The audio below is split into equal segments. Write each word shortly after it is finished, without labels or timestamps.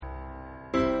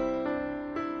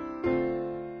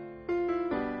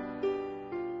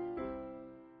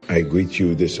I greet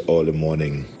you this early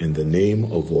morning in the name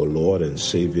of our Lord and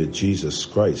Savior Jesus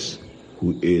Christ,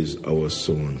 who is our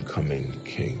soon coming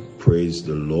King. Praise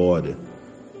the Lord.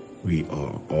 We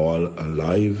are all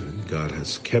alive. God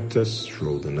has kept us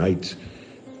through the night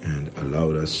and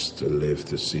allowed us to live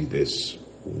to see this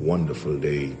wonderful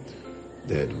day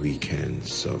that we can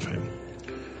serve Him.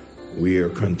 We are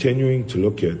continuing to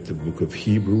look at the book of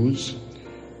Hebrews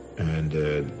and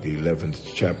the 11th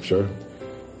chapter,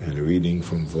 and reading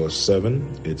from verse 7,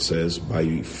 it says,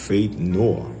 "By faith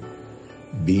Noah,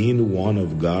 being one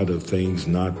of God of things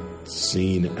not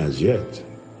seen as yet,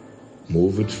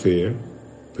 moved with fear,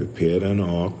 prepared an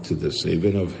ark to the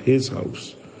saving of his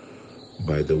house,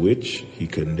 by the which he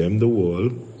condemned the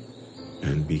world,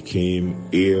 and became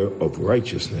heir of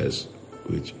righteousness,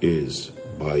 which is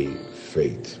by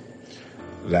faith."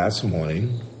 Last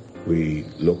morning, we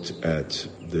looked at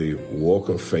the walk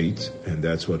of faith, and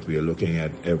that's what we are looking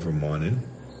at every morning.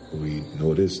 We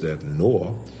noticed that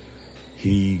Noah,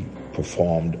 he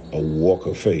performed a walk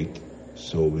of faith.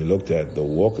 So we looked at the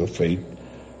walk of faith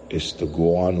is to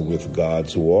go on with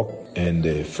God's walk in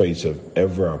the face of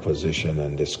every opposition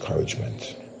and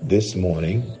discouragement. This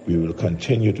morning, we will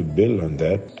continue to build on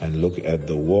that and look at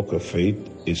the walk of faith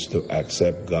is to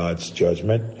accept God's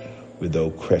judgment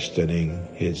without questioning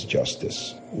His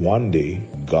justice. One day,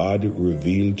 God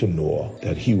revealed to Noah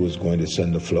that He was going to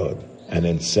send a flood. And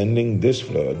in sending this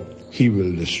flood, He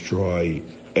will destroy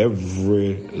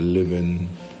every living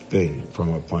thing from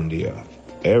upon the earth.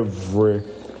 Every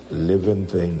living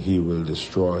thing He will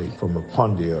destroy from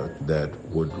upon the earth that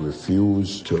would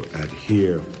refuse to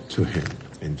adhere to Him.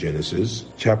 In Genesis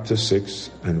chapter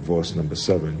 6 and verse number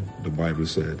 7, the Bible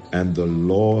said, "And the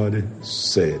Lord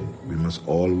said," we must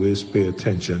always pay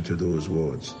attention to those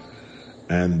words,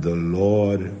 "And the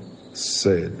Lord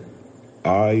said,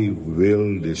 I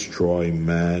will destroy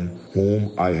man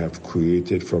whom I have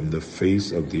created from the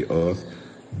face of the earth,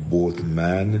 both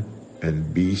man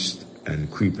and beast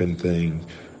and creeping thing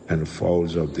and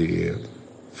fowls of the air,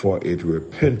 for it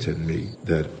repented me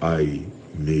that I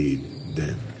made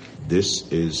them." This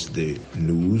is the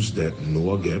news that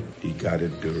Noah got. He got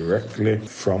it directly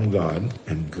from God,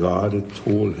 and God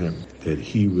told him that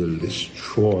He will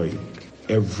destroy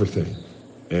everything,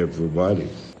 everybody.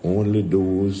 Only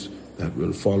those that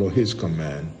will follow His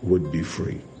command would be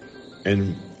free.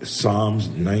 In Psalms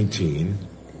 19,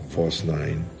 verse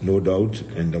 9, no doubt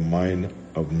in the mind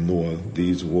of Noah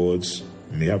these words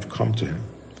may have come to him.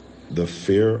 "The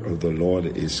fear of the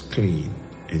Lord is clean,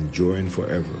 enduring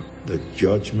forever. The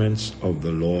judgments of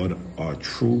the Lord are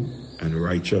true and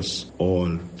righteous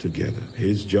altogether."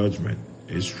 His judgment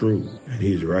is true, and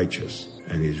He is righteous,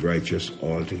 and He's righteous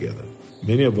altogether.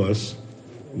 Many of us,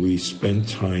 we spend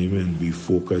time and we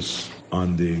focus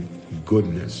on the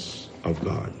goodness of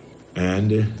God.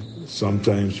 And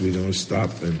sometimes we don't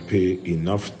stop and pay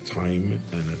enough time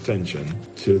and attention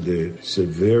to the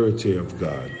severity of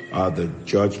God or the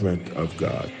judgment of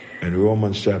God. In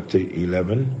Romans chapter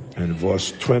 11 and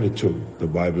verse 22, the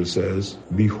Bible says,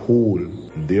 "Behold,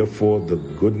 therefore, the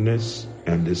goodness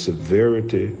and the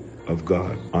severity of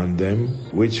God on them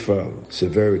which fell,"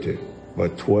 severity,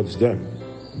 "but towards them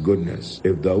goodness.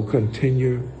 If thou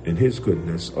continue in His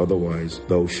goodness, otherwise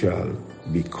thou shalt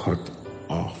be cut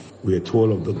off." We are told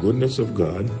of the goodness of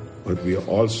God, but we are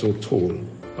also told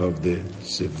of the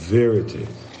severity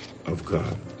of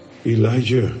God.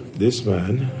 Elijah, this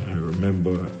man, I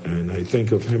remember, and I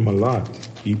think of him a lot.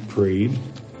 He prayed,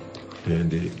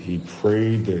 and he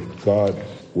prayed that God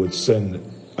would send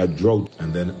a drought,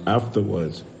 and then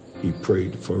afterwards he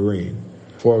prayed for rain.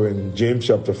 For in James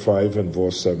chapter 5 and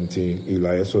verse 17,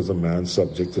 Elias was a man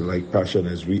subject to like passion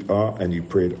as we are, and he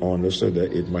prayed earnestly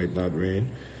that it might not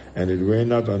rain. And it rained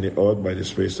not on the earth by the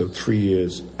space of 3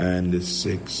 years and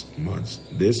 6 months.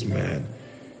 This man,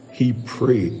 he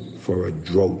prayed for a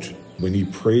drought. When he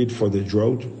prayed for the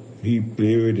drought, he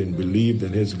prayed and believed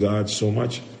in his God so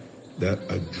much that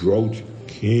a drought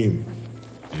came.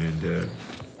 And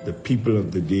the people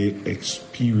of the day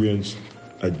experienced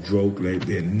a drought like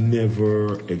they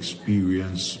never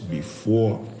experienced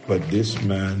before. But this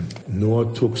man,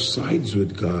 Noah, took sides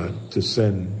with God to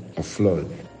send a flood.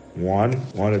 One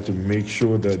wanted to make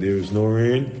sure that there is no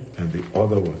rain, and the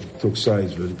other one took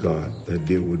sides with God that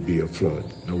there would be a flood.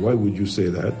 Now, why would you say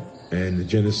that? And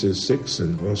Genesis 6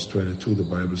 and verse 22, the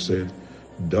Bible said,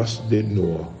 "Thus did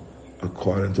Noah,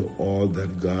 according to all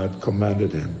that God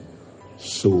commanded him,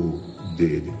 so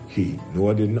did he."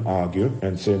 Noah didn't argue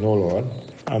and say, "No, Lord,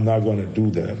 I'm not going to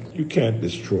do that. You can't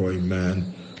destroy man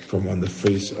from on the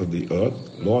face of the earth.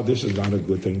 Lord, this is not a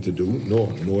good thing to do. No,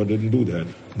 Noah didn't do that.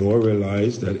 Noah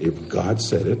realized that if God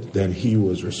said it, then he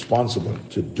was responsible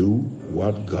to do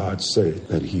what God said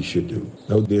that he should do.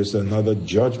 Now, there's another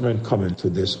judgment coming to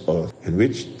this earth, in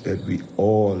which that we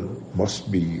all must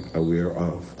be aware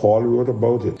of. Paul wrote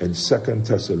about it in 2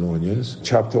 Thessalonians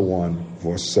chapter 1,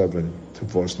 verse 7 to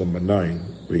verse number 9,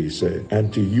 where he said,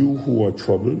 "And to you who are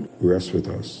troubled, rest with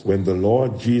us, when the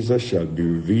Lord Jesus shall be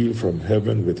revealed from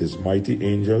heaven with his mighty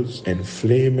angels, in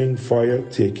flaming fire,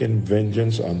 taking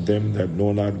vengeance on them that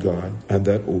know not God, and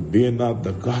that obey not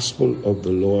the gospel of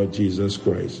the Lord Jesus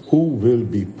Christ, who will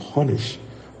be punished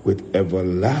with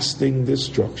everlasting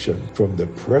destruction from the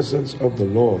presence of the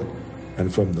Lord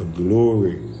and from the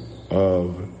glory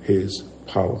of his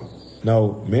power."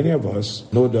 Now, many of us,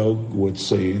 no doubt, would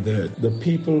say that the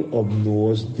people of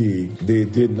Noah's day, they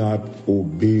did not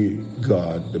obey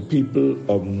God. The people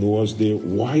of Noah's day,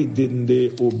 why didn't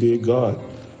they obey God?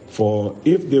 For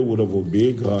if they would have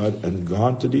obeyed God and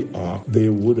gone to the ark, they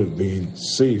would have been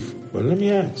safe. But let me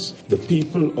ask, the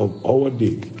people of our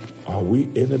day, are we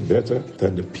any better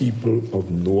than the people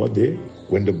of Noah's day?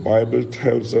 When the Bible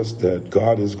tells us that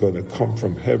God is going to come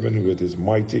from heaven with his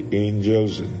mighty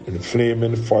angels and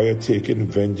flaming fire, taking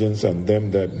vengeance on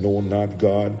them that know not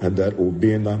God and that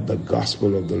obey not the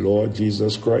gospel of the Lord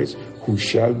Jesus Christ, who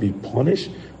shall be punished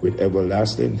with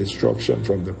everlasting destruction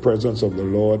from the presence of the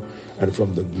Lord and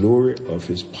from the glory of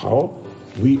his power,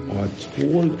 we are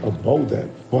told about that.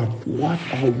 But what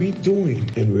are we doing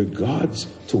in regards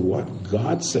to what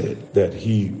God said that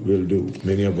he will do?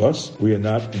 Many of us, we are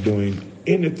not doing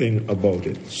anything about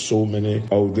it. So many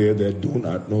out there that do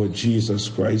not know Jesus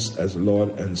Christ as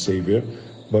Lord and Savior,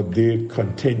 but they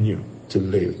continue to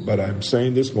live. But I'm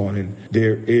saying this morning,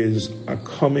 there is a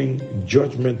coming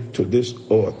judgment to this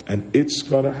earth, and it's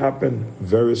going to happen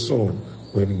very soon.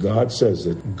 When God says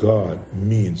it, God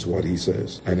means what he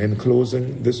says. And in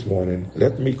closing this morning,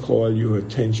 let me call your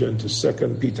attention to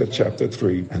 2 Peter chapter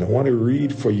 3. And I want to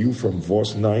read for you from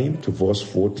verse 9 to verse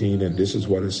 14. And this is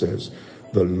what it says.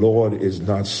 "The Lord is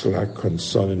not slack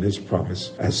concerning his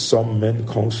promise, as some men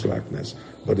count slackness,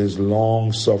 but is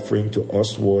long suffering to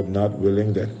usward, not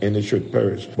willing that any should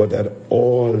perish, but that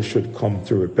all should come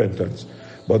to repentance.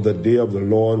 But the day of the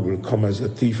Lord will come as a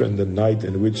thief in the night,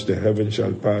 in which the heavens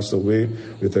shall pass away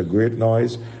with a great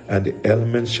noise, and the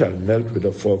elements shall melt with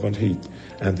a fervent heat,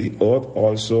 and the earth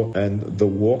also and the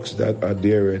works that are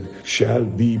therein shall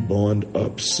be burned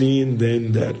up. Seeing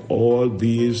then that all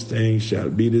these things shall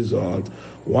be dissolved,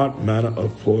 what manner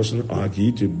of person ought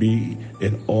ye to be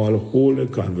in all holy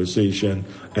conversation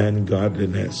and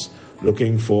godliness,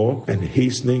 looking for and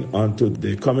hastening unto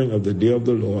the coming of the day of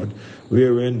the Lord,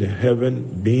 wherein the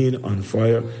heaven being on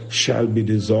fire shall be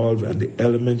dissolved, and the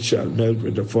elements shall melt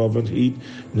with a fervent heat.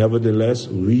 Nevertheless,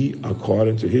 we,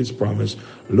 according to his promise,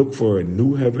 look for a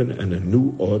new heaven and a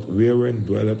new earth, wherein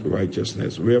dwelleth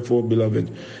righteousness. Wherefore,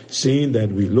 beloved, seeing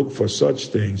that we look for such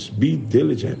things, be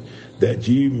diligent that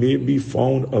ye may be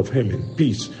found of him in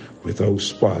peace, without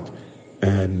spot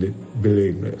and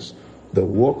blameless. The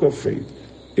work of faith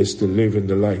is to live in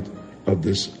the light of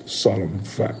this solemn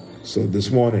fact. So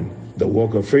this morning, the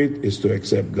walk of faith is to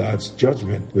accept God's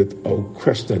judgment without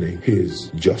questioning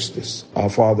his justice. Our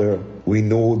Father, we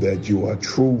know that you are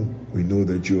true. We know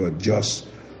that you are just.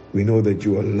 We know that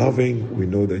you are loving. We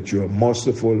know that you are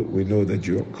merciful. We know that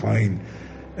you are kind.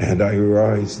 And I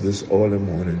rise this early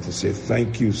morning to say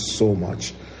thank you so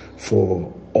much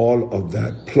for all of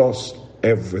that, plus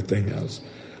everything else.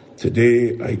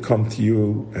 Today I come to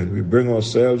you and we bring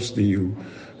ourselves to you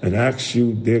and ask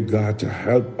you, dear God, to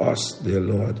help us, dear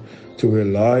Lord, to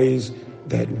realize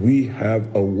that we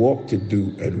have a work to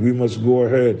do, and we must go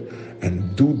ahead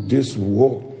and do this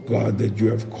work, God, that you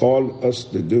have called us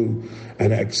to do,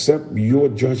 and accept your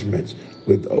judgments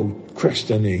without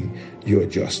questioning your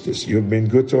justice. You've been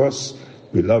good to us.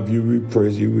 We love you, we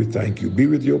praise you, we thank you. Be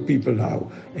with your people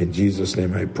now. In Jesus'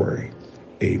 name I pray.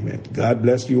 Amen. God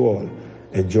bless you all.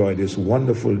 Enjoy this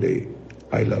wonderful day.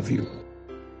 I love you.